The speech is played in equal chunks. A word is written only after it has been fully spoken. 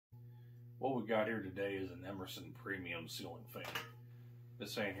What we got here today is an Emerson Premium ceiling fan.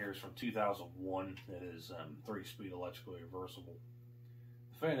 This fan here is from 2001. It is 3-speed electrically reversible.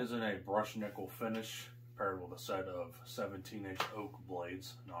 The fan is in a brushed nickel finish paired with a set of 17-inch oak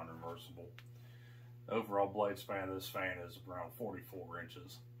blades, non-reversible. The overall blade span of this fan is around 44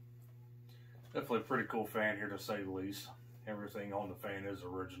 inches. Definitely a pretty cool fan here, to say the least. Everything on the fan is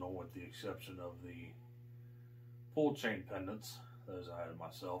original with the exception of the pull chain pendants. Those I had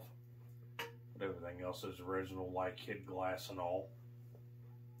myself. But everything else is original, like kit glass and all.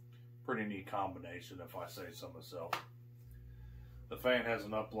 Pretty neat combination, if I say so myself. The fan has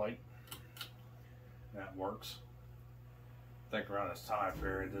an uplight. That works. I think around this time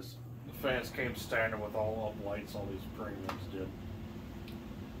period, the fans came standard with all uplights. All these premiums did.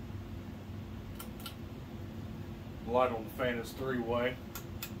 The light on the fan is 3-way.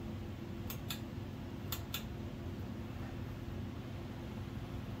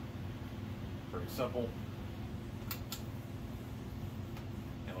 Pretty simple.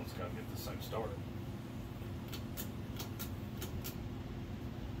 And let's go get this thing started.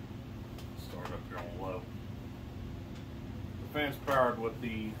 Start up here on low. The fan's powered with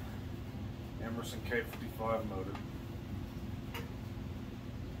the Emerson K55 motor.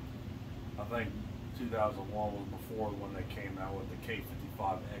 I think 2001 was before when they came out with the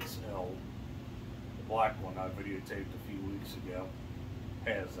K55 XL. The black one I videotaped a few weeks ago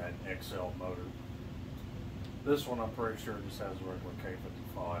has that XL motor. This one I'm pretty sure just has a regular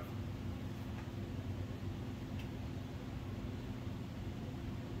K55.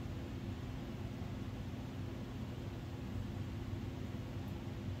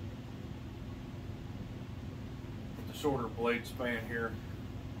 With the shorter blade span here,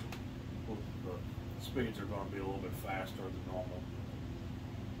 the speeds are going to be a little bit faster than normal.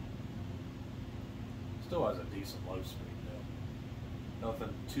 Still has a decent low speed though.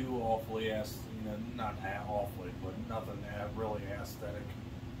 Nothing too awfully, not awfully, but nothing really aesthetic.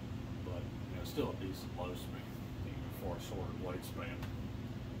 But still a decent low speed, even for a shorter blade span.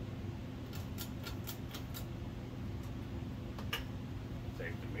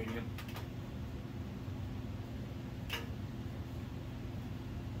 Safety medium.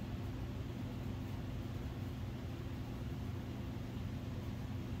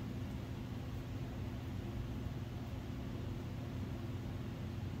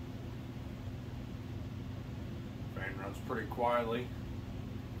 Fan runs pretty quietly,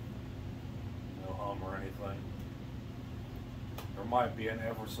 no hum or anything. There might be an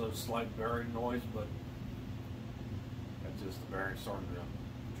ever so slight bearing noise, but that's just the bearing starting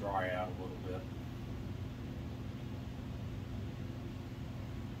to dry out a little bit.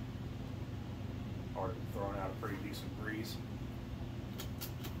 Already throwing out a pretty decent breeze.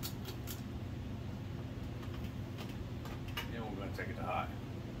 And we're going to take it to high.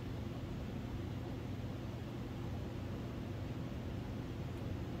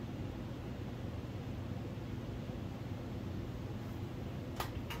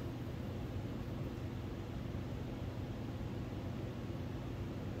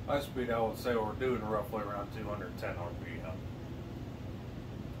 High speed, I would say we're doing roughly around 210 RPM.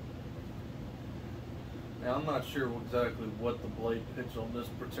 Now I'm not sure exactly what the blade pitch on this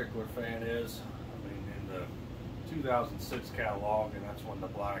particular fan is. I mean, in the 2006 catalog, and that's when the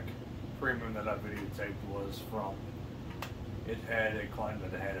black premium that I videotaped was from, it claimed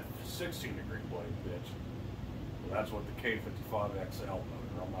that it had a 16-degree blade pitch. So that's what the K55 XL motor.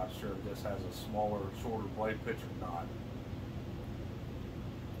 I'm not sure if this has a smaller, shorter blade pitch or not.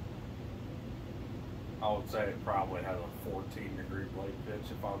 I would say it probably has a 14-degree blade pitch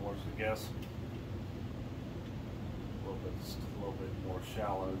if I was to guess. A little bit more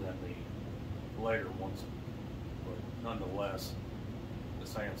shallow than the later ones, but nonetheless,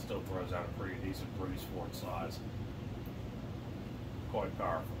 this fan still throws out a pretty decent breeze for its size. Quite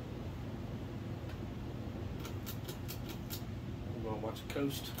powerful. We'll go watch a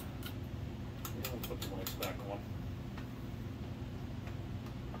coast. Yeah, we'll put the lights back on.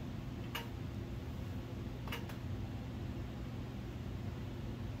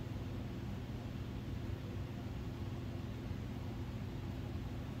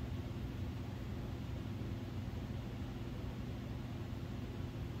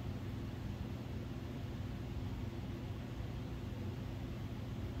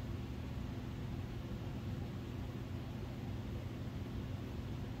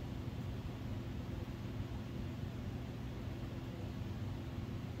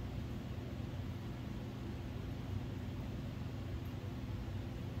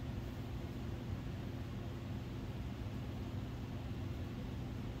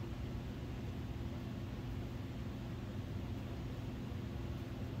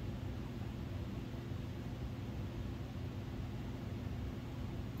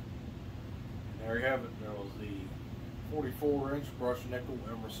 there you have it. There was the 44-inch brushed nickel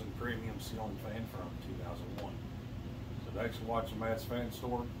Emerson Premium ceiling fan from 2001. So thanks for watching Matt's Fan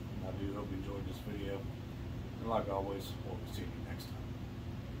Store. I do hope you enjoyed this video. And like always, we'll see you next time.